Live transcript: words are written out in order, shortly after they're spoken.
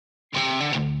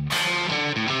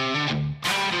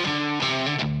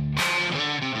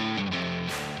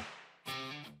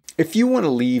If you want to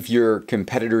leave your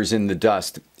competitors in the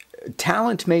dust,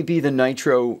 talent may be the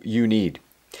nitro you need.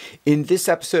 In this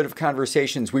episode of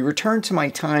Conversations, we return to my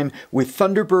time with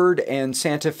Thunderbird and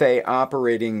Santa Fe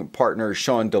operating partner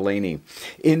Sean Delaney.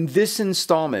 In this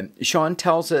installment, Sean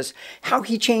tells us how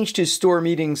he changed his store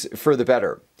meetings for the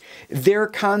better, their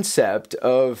concept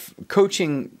of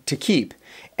coaching to keep,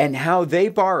 and how they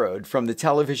borrowed from the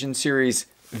television series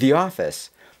The Office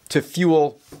to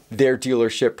fuel their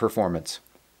dealership performance.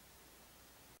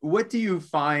 What do you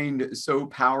find so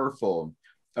powerful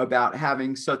about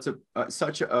having such a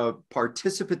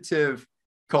participative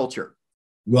culture?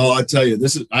 Well, I'll tell you,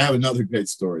 I have another great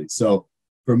story. So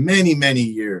for many, many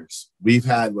years, we've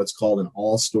had what's called an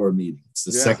all-store meeting. It's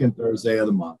the second Thursday of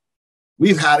the month.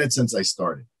 We've had it since I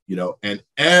started, and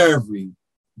every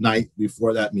night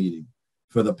before that meeting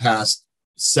for the past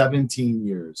 17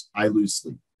 years, I lose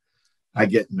sleep. I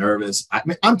get nervous.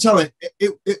 I'm telling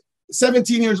you,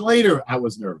 17 years later, I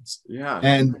was nervous. Yeah.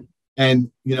 And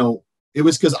it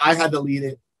was because I had to lead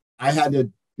it. I had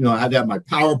to have my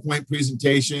PowerPoint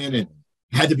presentation and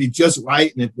had to be just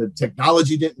right. And if the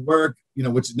technology didn't work,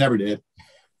 which it never did,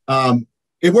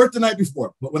 it worked the night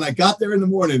before. But when I got there in the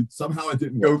morning, somehow it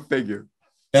didn't work. Go figure.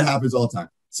 It happens all the time.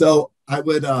 So I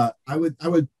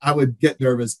would get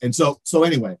nervous. And so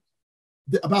anyway,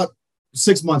 about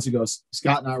 6 months ago,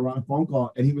 Scott and I were on a phone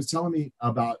call, and he was telling me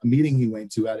about a meeting he went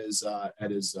to he was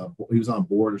on a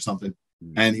board or something,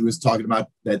 and he was talking about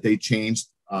that they changed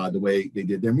the way they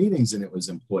did their meetings, and it was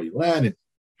employee led. And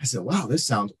I said, "Wow, this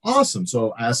sounds awesome!"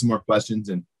 So I asked some more questions,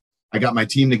 and I got my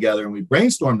team together, and we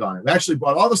brainstormed on it. We actually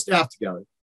brought all the staff together,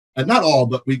 and not all,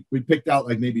 but we picked out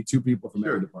like maybe 2 people from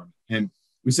every department, and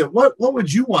we said, "What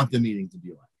would you want the meeting to be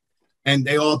like?" And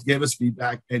they all gave us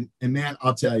feedback, and man,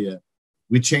 I'll tell you,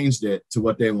 we changed it to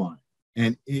what they want,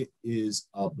 and it is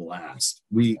a blast.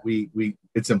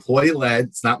 It's employee led.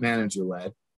 It's not manager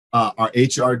led. Our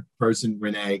HR person,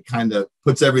 Renee, kind of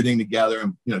puts everything together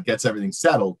and, gets everything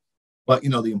settled. But,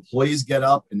 the employees get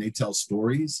up and they tell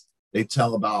stories. They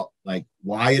tell about like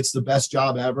why it's the best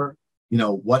job ever.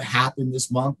 What happened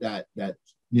this month that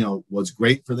was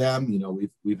great for them.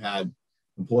 We've had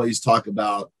employees talk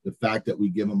about the fact that we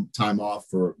give them time off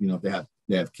for, if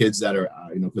they have kids that are,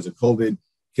 because of COVID,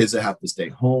 kids that have to stay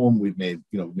home. We've made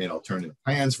alternative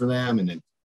plans for them. And then,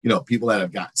 people that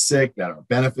have gotten sick, that our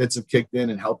benefits have kicked in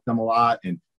and helped them a lot,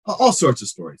 and all sorts of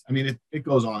stories. I mean, it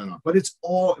goes on and on, but it's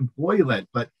all employee led.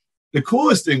 But the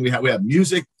coolest thing we have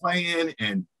music playing,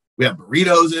 and we have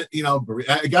burritos.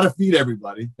 I got to feed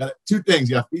everybody. Got 2 things.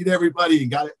 You got to feed everybody. You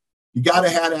got to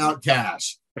hand out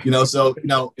cash. So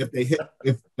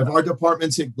if our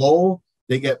departments hit goal,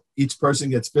 each person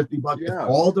gets $50. Yeah. If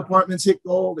all departments hit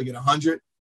goal, they get 100.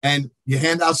 And you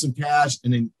hand out some cash,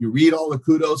 and then you read all the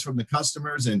kudos from the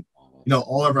customers, and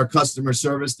all of our customer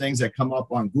service things that come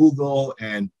up on Google,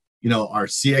 and our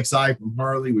CXI from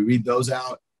Harley. We read those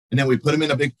out, and then we put them in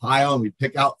a big pile, and we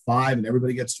pick out 5, and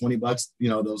everybody gets $20.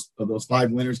 Those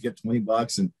 5 winners get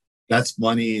 $20, and that's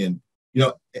money. And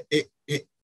the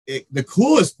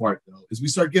coolest part though is we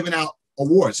start giving out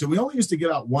awards. So we only used to give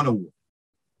out 1 award.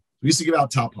 We used to give out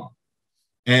top hog,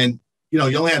 and you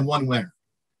only had 1 winner.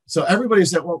 So everybody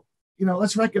said, well,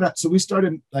 let's recognize. So we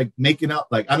started like making up,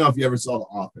 like, I don't know if you ever saw The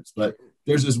Office, but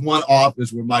there's this one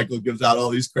office where Michael gives out all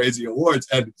these crazy awards.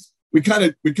 And we kind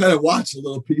of watched a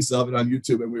little piece of it on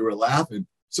YouTube, and we were laughing.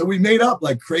 So we made up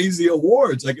like crazy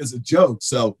awards, like as a joke.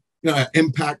 So, an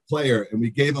impact player, and we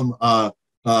gave them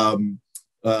an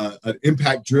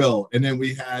impact drill. And then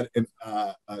we had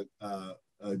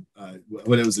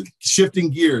shifting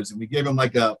gears, and we gave them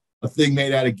like a thing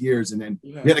made out of gears. And then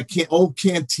we had a old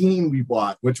canteen we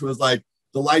bought, which was like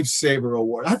the Lifesaver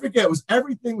Award. I forget,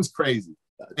 everything was crazy.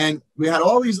 And we had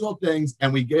all these little things,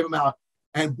 and we gave them out.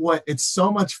 And boy, it's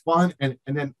so much fun. And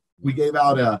then we gave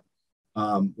out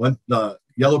the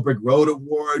Yellow Brick Road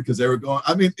Award, because they were going,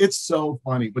 I mean, it's so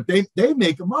funny, but they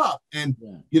make them up. And,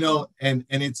 and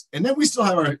then we still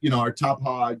have our top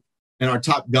hog and our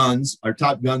top guns. Our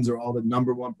top guns are all the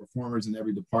 #1 performers in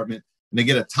every department. And they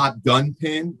get a Top Gun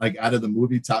pin, like out of the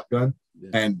movie Top Gun. Yeah.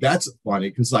 And that's funny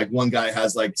because like one guy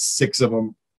has like 6 of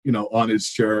them, on his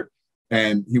shirt,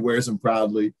 and he wears them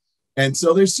proudly. And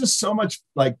so there's just so much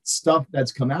like stuff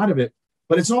that's come out of it,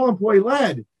 but it's all employee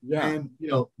led. Yeah. And,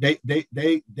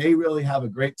 they really have a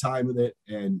great time with it.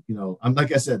 And, I'm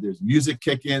like I said, there's music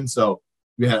kick in. So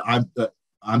we had,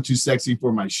 I'm Too Sexy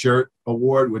for My Shirt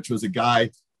award, which was a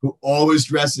guy who always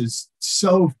dresses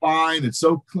so fine and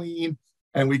so clean.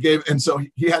 And so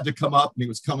he had to come up, and he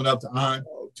was coming up to I'm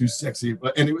Too Sexy,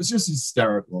 and it was just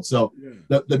hysterical. So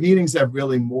the meetings have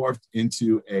really morphed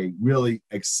into a really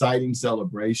exciting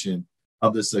celebration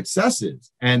of the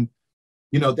successes. And,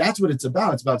 that's what it's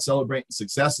about. It's about celebrating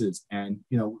successes. And,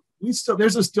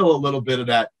 there's still a little bit of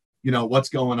that, what's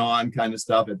going on kind of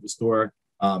stuff at the store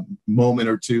moment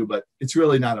or two, but it's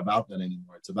really not about that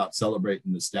anymore. It's about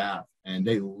celebrating the staff, and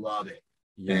they love it.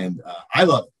 Yeah. And I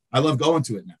love it. I love going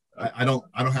to it now. I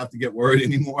don't have to get worried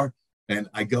anymore. And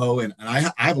I go and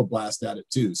I have a blast at it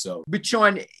too. So, but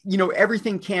Sean,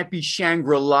 everything can't be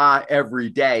Shangri-La every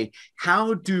day.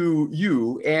 How do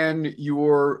you and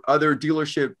your other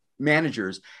dealership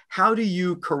managers, how do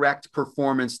you correct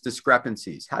performance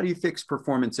discrepancies? How do you fix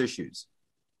performance issues?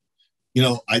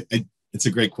 It's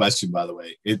a great question, by the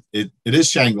way. It is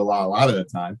Shangri-La a lot of the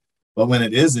time, but when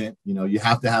it isn't, you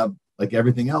have to have, like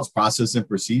everything else, process and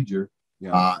procedure.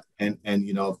 Yeah. And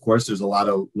of course, there's a lot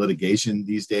of litigation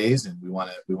these days, and we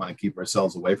want to keep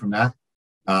ourselves away from that.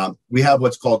 We have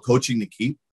what's called coaching to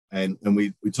keep, and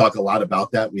we talk a lot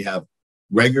about that. We have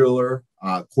regular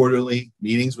quarterly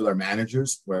meetings with our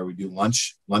managers where we do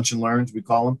lunch and learns, we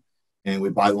call them, and we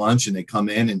buy lunch, and they come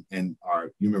in, and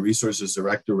our human resources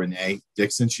director, Renee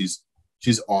Dixon, she's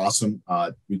awesome,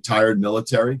 retired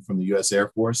military from the U.S. Air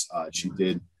Force. She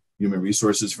did human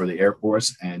resources for the Air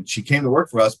Force, and she came to work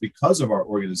for us because of our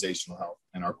organizational health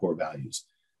and our core values.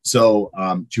 So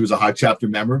she was a high chapter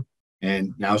member,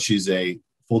 and now she's a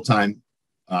full-time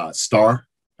star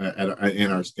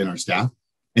in our staff,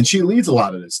 and she leads a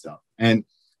lot of this stuff. And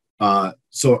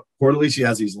so quarterly, she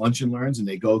has these lunch and learns, and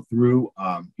they go through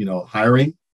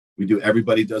hiring.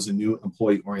 Everybody does a new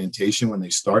employee orientation when they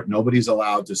start. Nobody's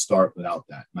allowed to start without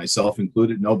that, myself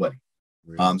included, nobody.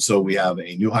 Right. So we have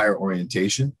a new hire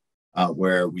orientation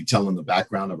where we tell them the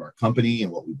background of our company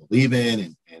and what we believe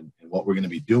in and what we're going to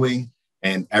be doing.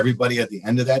 And everybody at the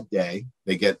end of that day,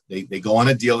 they go on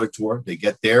a dealer tour. They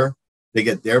get their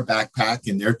backpack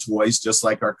and their toys, just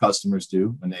like our customers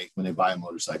do when they buy a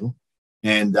motorcycle.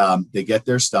 And they get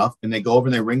their stuff, and they go over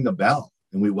and they ring the bell,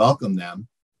 and we welcome them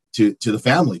to the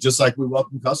family, just like we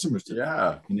welcome customers to.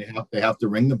 Yeah. And they have to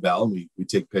ring the bell, and we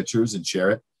take pictures and share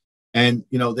it. And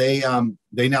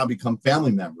they now become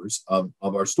family members of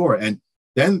our store. And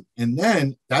then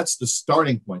that's the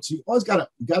starting point. So you always got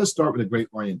to start with a great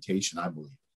orientation, I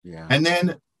believe. Yeah. And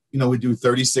then we do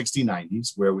 30, 60,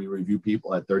 90s, where we review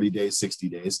people at 30 days, 60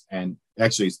 days, and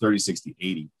actually it's 30, 60,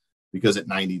 80, because at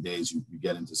 90 days you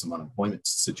get into some unemployment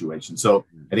situation. So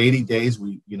at 80 days,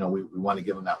 we want to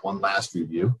give them that one last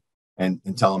review and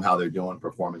tell them how they're doing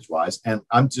performance wise. And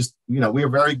I'm just, we are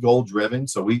very goal driven.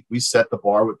 So we set the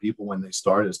bar with people when they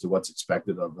start as to what's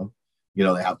expected of them. They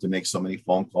have to make so many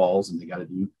phone calls, and they got to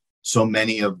do so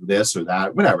many of this or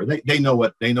that, whatever. They know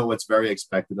what's very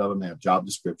expected of them. They have job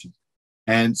descriptions.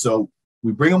 And so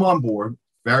we bring them on board.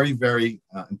 Very, very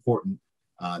important.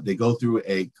 They go through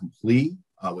a complete,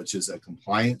 which is a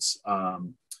compliance,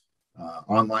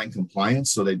 online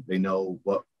compliance. So they know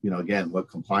what, what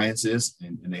compliance is,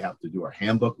 and they have to do our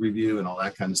handbook review and all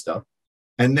that kind of stuff.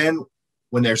 And then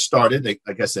when they're started,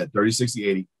 like I said, 30, 60,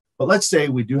 80. But let's say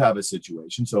we do have a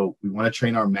situation. So we want to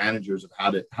train our managers of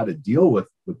how to deal with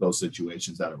those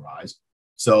situations that arise.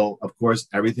 So of course,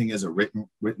 everything is a written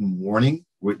warning,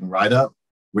 written write-up,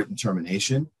 written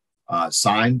termination,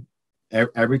 signed.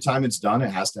 Every time it's done, it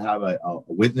has to have a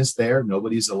witness there.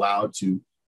 Nobody's allowed to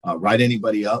write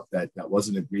anybody up that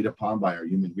wasn't agreed upon by our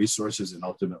human resources and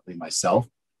ultimately myself.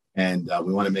 And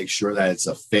we want to make sure that it's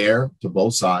a fair to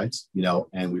both sides,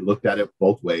 and we looked at it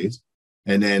both ways.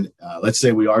 And then let's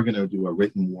say we are going to do a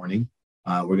written warning.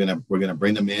 We're going to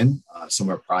bring them in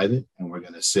somewhere private, and we're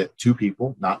going to sit two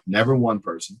people, never one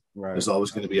person. Right. There's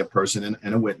always going to be a person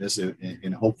and a witness.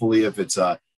 And hopefully if it's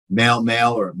a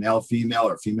male or male female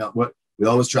or female, what we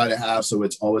always try to have. So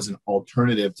it's always an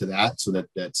alternative to that, so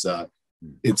that's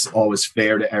it's always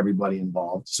fair to everybody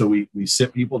involved. So we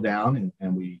sit people down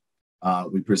and we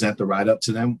present the write-up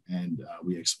to them, and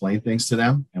we explain things to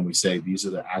them, and we say these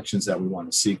are the actions that we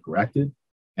want to see corrected,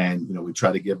 and we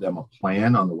try to give them a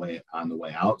plan on the way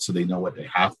out, so they know what they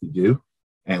have to do,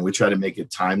 and we try to make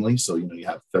it timely. So you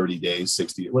have 30 days,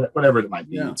 60, whatever it might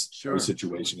be. Yeah, sure. Every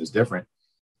situation is different,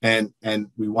 and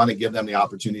we want to give them the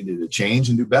opportunity to change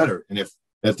and do better. And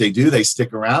if they do, they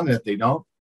stick around, and if they don't,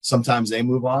 sometimes they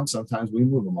move on, sometimes we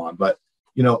move them on. But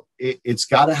it's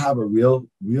got to have a real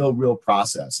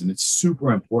process. And it's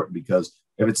super important, because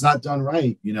if it's not done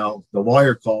right, the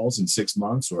lawyer calls in 6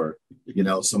 months, or,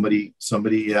 somebody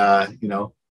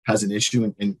has an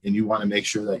issue, and you want to make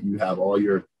sure that you have all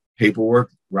your paperwork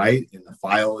right and the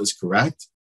file is correct.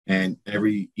 And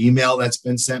every email that's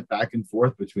been sent back and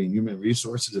forth between human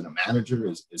resources and a manager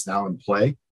is now in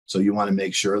play. So you want to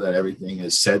make sure that everything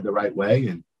is said the right way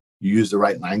and you use the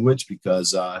right language,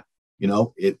 because,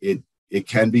 it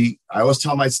can be, I always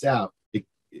tell my staff, it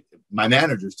my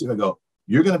managers too. I go,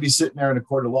 you're going to be sitting there in a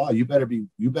court of law. You better be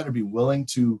willing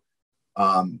to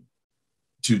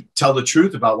tell the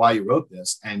truth about why you wrote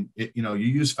this. And you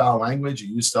use foul language,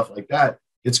 you use stuff like that.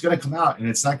 It's going to come out, and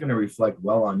it's not going to reflect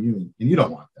well on you. And you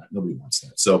don't want that. Nobody wants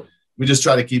that. So we just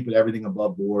try to keep everything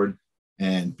above board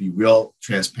and be real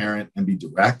transparent and be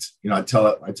direct. I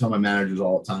tell my managers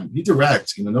all the time, be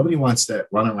direct. Nobody wants that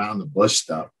run around the bush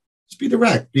stuff. Just be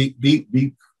direct,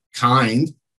 be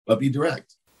kind, but be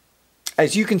direct.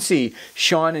 As you can see,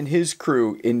 Sean and his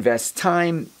crew invest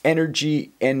time, energy,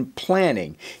 and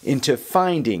planning into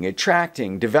finding,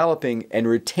 attracting, developing, and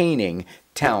retaining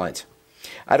talent.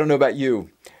 I don't know about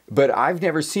you, but I've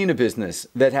never seen a business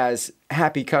that has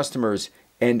happy customers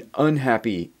and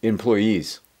unhappy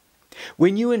employees.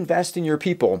 When you invest in your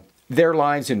people, their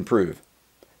lives improve,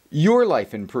 your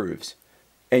life improves,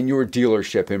 and your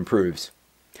dealership improves.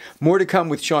 More to come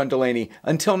with Sean Delaney.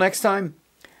 Until next time,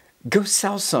 go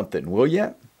sell something, will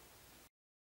ya?